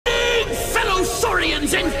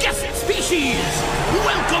species!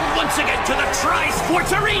 Welcome once again to the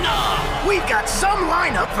Tri-Sports Arena! We've got some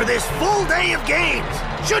lineup for this full day of games.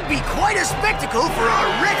 Should be quite a spectacle for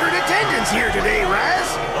our record attendance here today,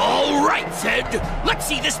 Raz. All right, Zed. Let's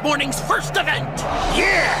see this morning's first event.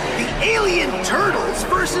 Yeah, the alien turtles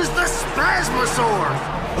versus the Spasmosaur.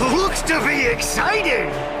 Looks to be exciting.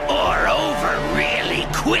 Or over really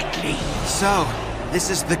quickly. So, this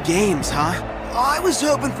is the games, huh? I was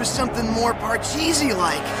hoping for something more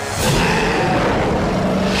Parcheesi-like.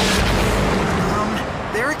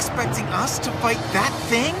 They're expecting us to fight that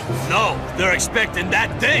thing? No, they're expecting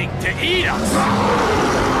that thing to eat us.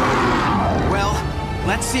 Well,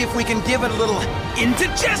 let's see if we can give it a little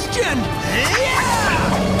indigestion.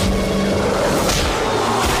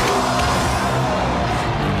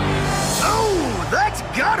 Oh, that's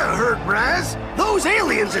gotta hurt, Raz. Those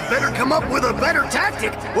aliens had better come up with a better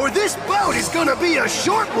tactic, or this bout is gonna be a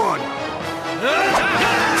short one.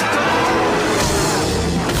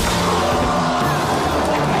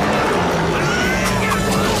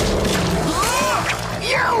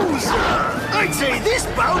 I'd say this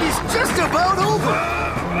bout is just about over.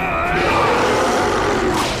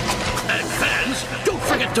 And fans, don't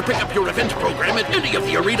forget to pick up your event program at any of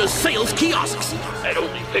the arena's sales kiosks. At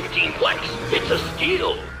only 15 bucks, it's a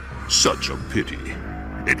steal. Such a pity.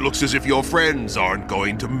 It looks as if your friends aren't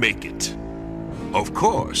going to make it. Of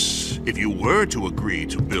course, if you were to agree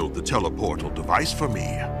to build the teleportal device for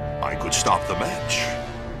me, I could stop the match.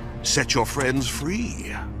 Set your friends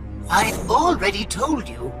free. I've already told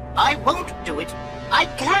you, I won't do it. I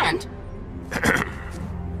can't.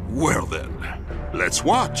 Well then, let's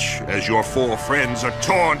watch as your four friends are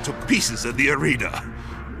torn to pieces in the arena.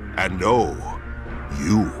 And no,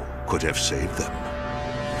 you could have saved them.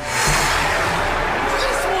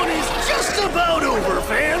 This one is just about over,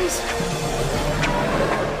 fans.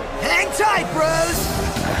 Hang tight, bros!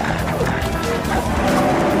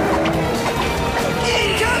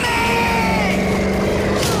 Incoming!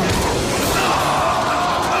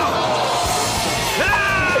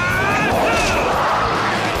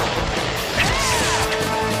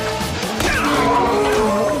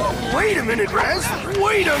 Wait a minute, Raz.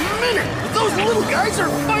 Wait a minute. Those little guys are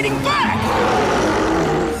fighting back.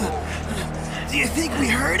 Do you think we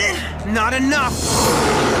heard it? Not enough.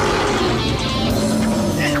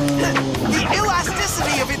 The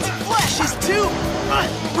elasticity of its flesh is too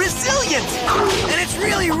resilient, and it's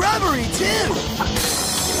really rubbery too.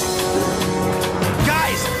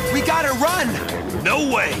 Guys, we gotta run. No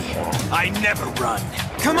way. I never run.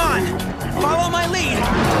 Come on, follow my lead.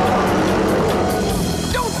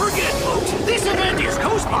 Don't forget, folks, this event is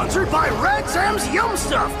co-sponsored by Radsam's Yum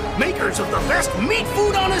Stuff, makers of the best meat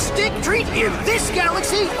food on a stick treat in this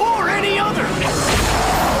galaxy or any other.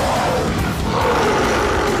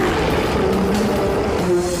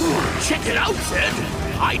 Check it out, Zed.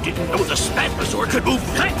 I didn't know the Spasmosaur could move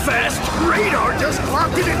that fast. Radar just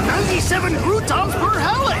clocked it at 97 croutons per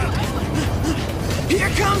halley. Here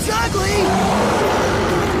comes Ugly!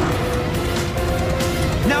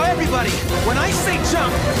 Now everybody, when I say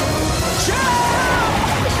jump, jump!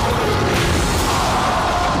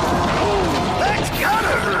 Oh, that's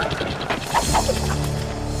gotta hurt.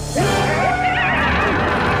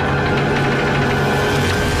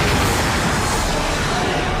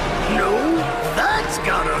 No, that's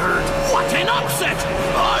gotta hurt. What an upset!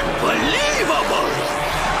 Unbelievable!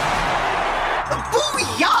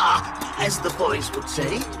 Booyah! As the boys would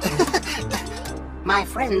say. My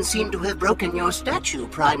friends seem to have broken your statue,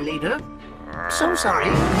 Prime Leader. So sorry.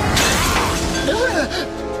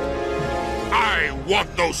 I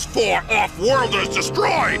want those four off-worlders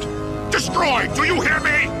destroyed! Destroyed! Do you hear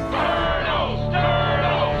me?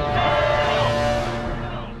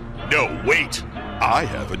 No, wait. I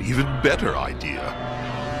have an even better idea.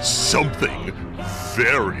 Something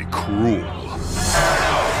very cruel.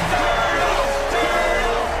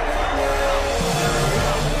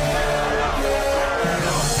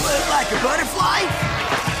 Like a butterfly,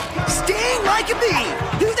 sting like a bee.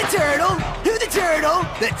 Who the turtle? Who the turtle?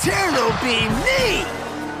 The turtle be me.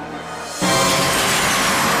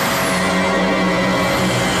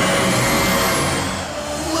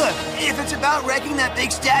 Look, if it's about wrecking that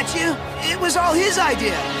big statue, it was all his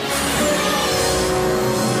idea.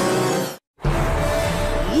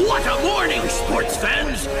 What a morning, sports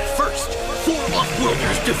fans! First, four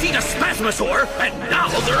off-worlders defeat a Spasmosaur, and now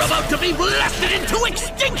they're about to be blasted into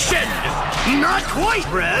extinction! Not quite,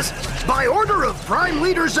 Raz. By order of Prime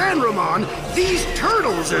Leader Zanramon, these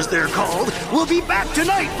turtles, as they're called, will be back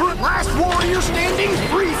tonight for Last Warrior Standing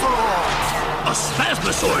free-for-all. A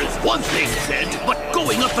Spasmosaur is one thing, Zed, but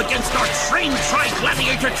going up against our trained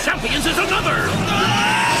Tri-Gladiator champions is another!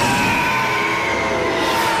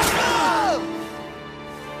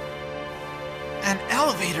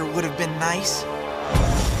 nice?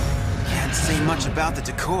 Can't say much about the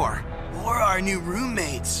decor. Or our new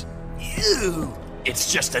roommates. Ew.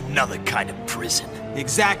 It's just another kind of prison.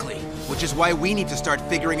 Exactly. Which is why we need to start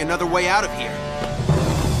figuring another way out of here.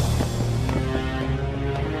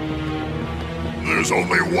 There's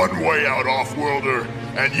only one way out, Offworlder,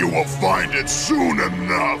 and you will find it soon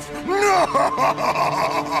enough.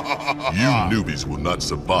 You newbies will not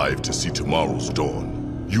survive to see tomorrow's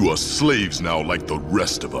dawn. You are slaves now like the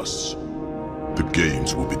rest of us. The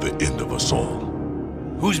games will be the end of us all.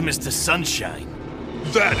 Who's Mr. Sunshine?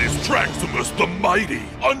 That is Traximus the Mighty,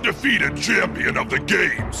 undefeated champion of the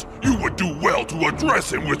games. You would do well to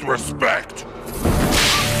address him with respect.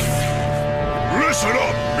 Listen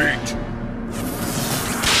up, meat.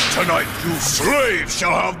 Tonight, you slaves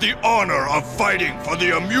shall have the honor of fighting for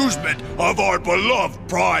the amusement of our beloved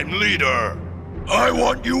Prime Leader. I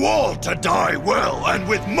want you all to die well and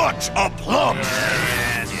with much aplomb.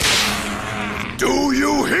 Do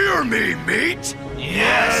you hear me, meat?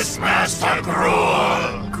 Yes, Master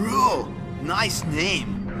Gruel. Gruel. Nice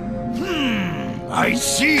name. I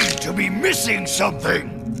seem to be missing something.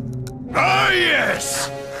 Ah, yes!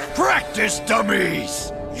 Practice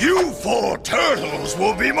dummies! You 4 turtles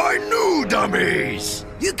will be my new dummies!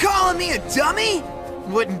 You calling me a dummy?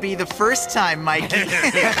 Wouldn't be the first time, Mikey.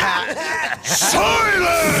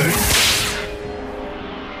 Silence!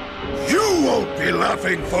 You won't be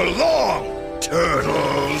laughing for long,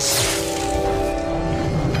 turtles!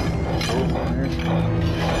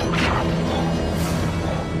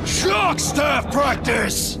 Shock staff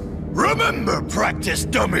practice! Remember practice,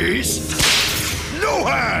 dummies! No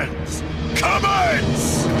hands!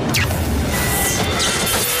 Commence!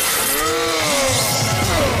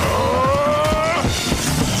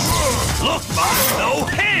 Look, Bob, no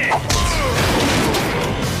hands!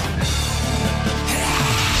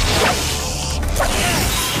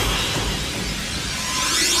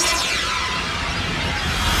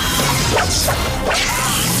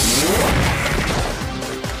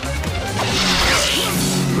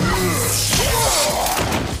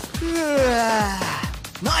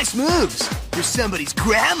 Nice moves. You're somebody's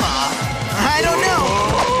grandma. I don't know.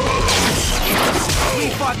 We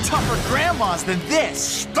fought tougher grandmas than this.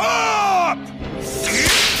 Stop!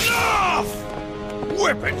 Enough!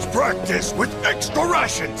 Weapons practice with extra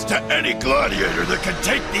rations to any gladiator that can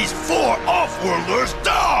take these 4 Offworlders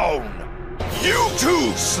down! You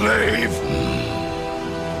too, slave!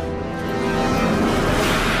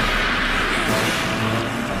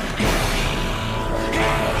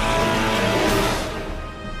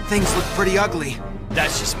 Things look pretty ugly.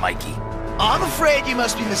 That's just Mikey. I'm afraid you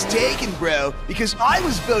must be mistaken, bro, because I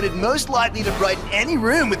was voted most likely to brighten any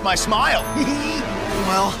room with my smile.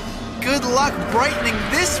 Well, good luck brightening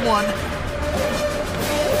this one.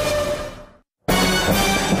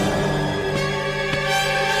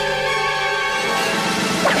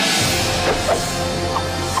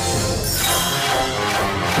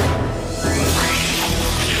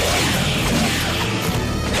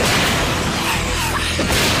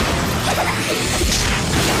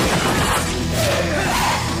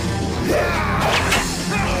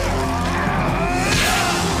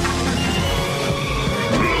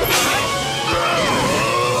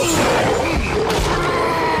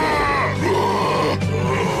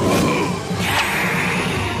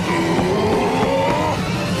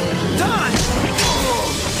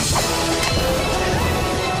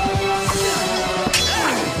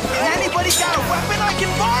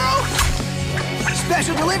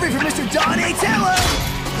 Special delivery for Mr. Don Atello!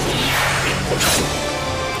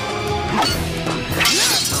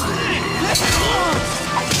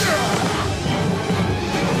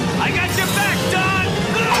 I got your back, Don!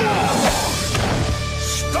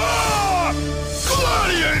 Stop!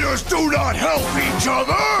 Gladiators do not help each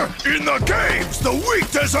other! In the games, the weak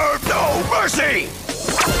deserve no mercy!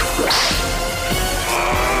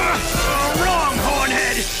 Wrong,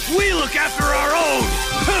 Hornhead! We look after our own!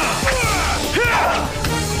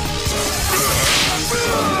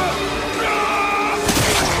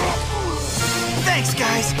 Thanks,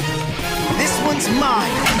 guys. This one's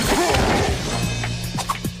mine.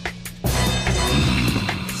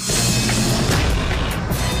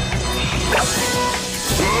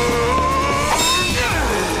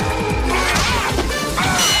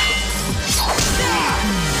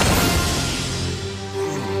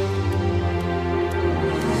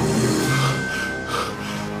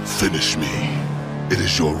 Finish me. It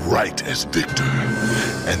is your right as victor,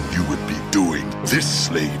 and you would be doing this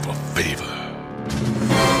slave a favor.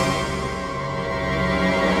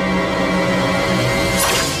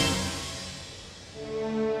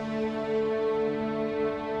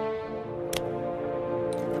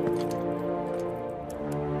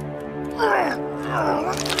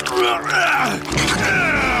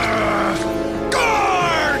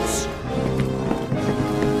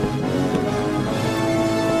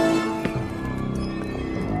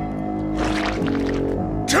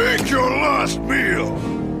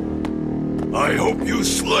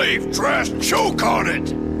 slave trash, choke on it!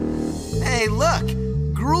 Hey, look!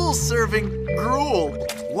 Gruel serving gruel.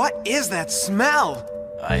 What is that smell?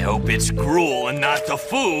 I hope it's gruel and not the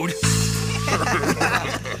food.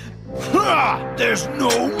 There's no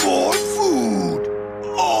more food!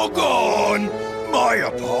 All gone! My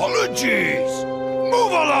apologies!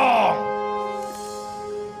 Move along!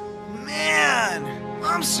 Man,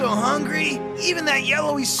 I'm so hungry. Even that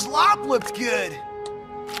yellowy slop looked good.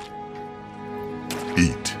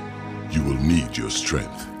 Eat. You will need your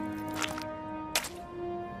strength.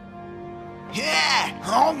 Yeah!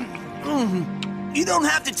 You don't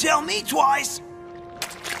have to tell me twice.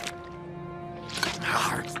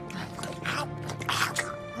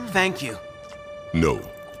 Thank you. No,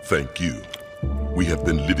 thank you. We have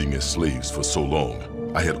been living as slaves for so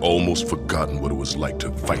long, I had almost forgotten what it was like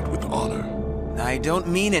to fight with honor. I don't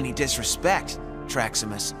mean any disrespect,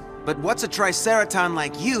 Traximus, but what's a Triceraton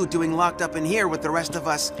like you doing locked up in here with the rest of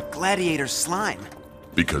us gladiator slime?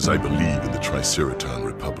 Because I believe in the Triceraton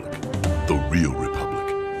Republic, the real Republic.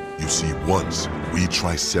 You see, once, we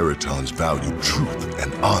Triceratons valued truth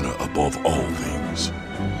and honor above all things.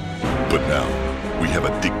 But now, we have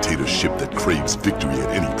a dictatorship that craves victory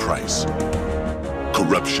at any price.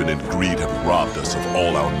 Corruption and greed have robbed us of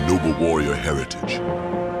all our noble warrior heritage.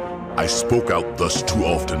 I spoke out thus too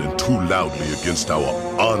often and too loudly against our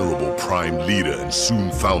honorable prime leader and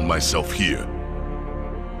soon found myself here,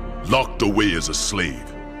 locked away as a slave.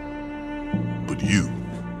 But you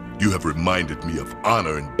have reminded me of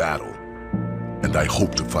honor in battle, and I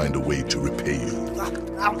hope to find a way to repay you.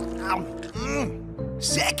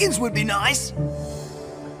 Seconds would be nice.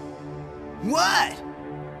 What?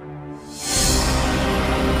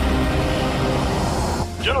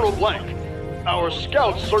 General Blank, our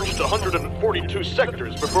scouts searched 142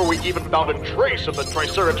 sectors before we even found a trace of the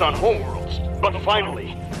Triceraton homeworlds. But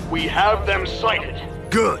finally, we have them sighted.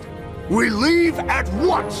 Good. We leave at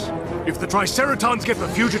once! If the Triceratons get the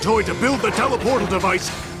Fugitoid to build the teleportal device,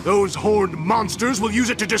 those horned monsters will use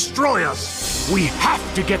it to destroy us! We have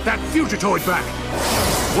to get that Fugitoid back!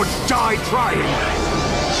 Or die trying!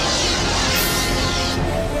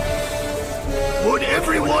 Would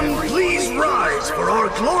everyone please rise for our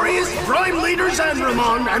glorious Prime Leader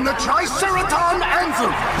Zanramon and the Triceraton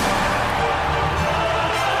Anthem!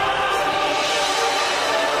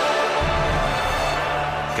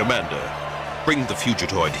 Commander, bring the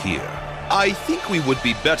Fugitoid here. I think we would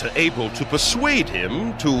be better able to persuade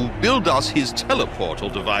him to build us his teleportal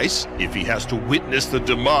device if he has to witness the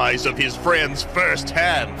demise of his friends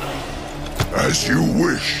firsthand. As you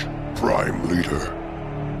wish, Prime Leader.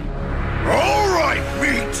 All right,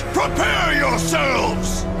 meat! Prepare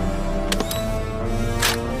yourselves!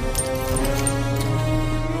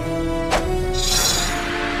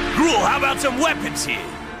 Gruel, how about some weapons here?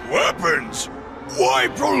 Weapons? Why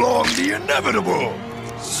prolong the inevitable?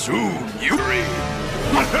 Soon you read.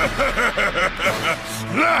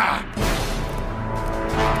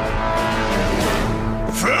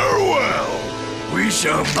 Farewell! We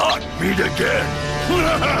shall not meet again.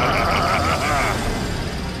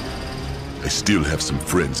 I still have some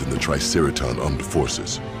friends in the Triceraton Armed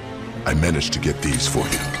Forces. I managed to get these for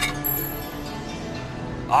you.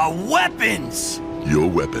 Our weapons! Your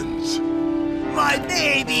weapons. My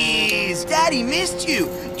babies! Daddy missed you!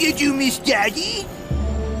 Did you miss Daddy?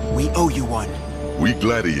 We owe you one. We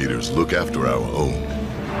gladiators look after our own.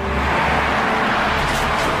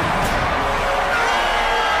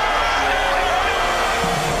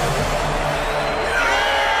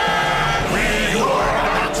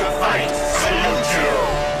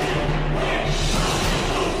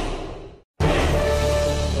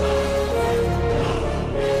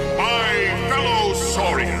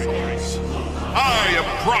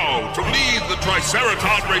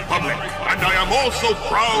 Triceraton Republic, and I am also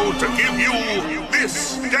proud to give you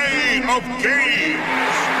this day of games.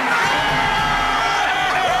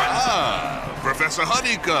 Ah, Professor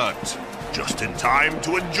Honeycutt, just in time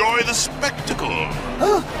to enjoy the spectacle.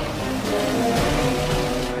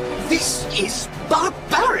 This is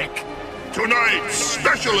barbaric! Tonight's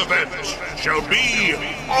special event shall be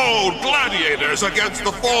all gladiators against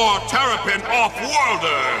the 4 Terrapin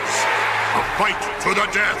Off-Worlders. A fight to the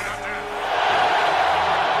death.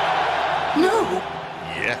 No!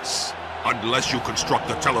 Yes, unless you construct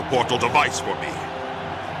the teleportal device for me.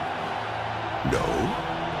 No?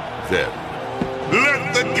 Then,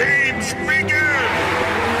 let the games begin!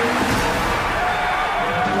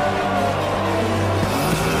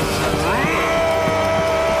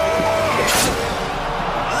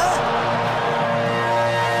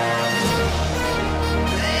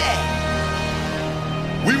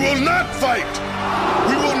 We will not fight!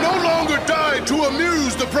 We will no longer die to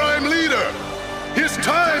amuse the Prime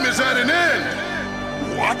is at an end!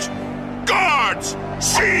 What? Guards!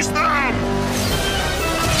 Seize them!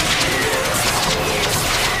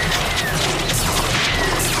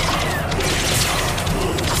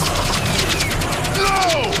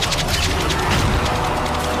 No!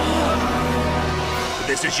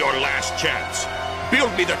 This is your last chance.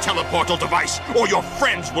 Build me the teleportal device, or your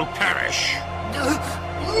friends will perish.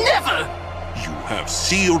 Never! You have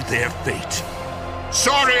sealed their fate.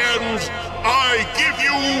 Saurians, I give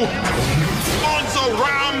you Monzo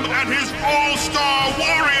Ram and his all-star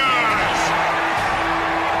warriors!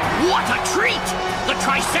 What a treat! The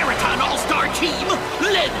Triceraton All-Star Team,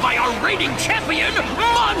 led by our reigning champion,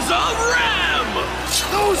 Monzo Ram!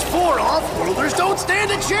 Those 4 off-worlders don't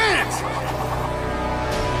stand a chance!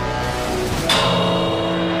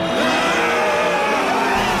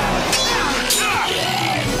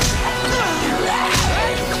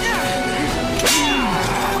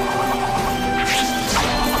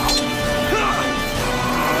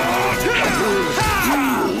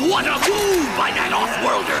 What a move by that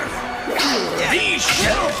off-worlder! These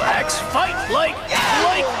shellbacks fight like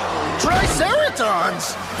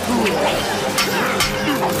Triceratons!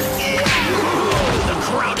 The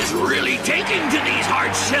crowd is really taking to these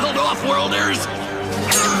hard-shelled off-worlders!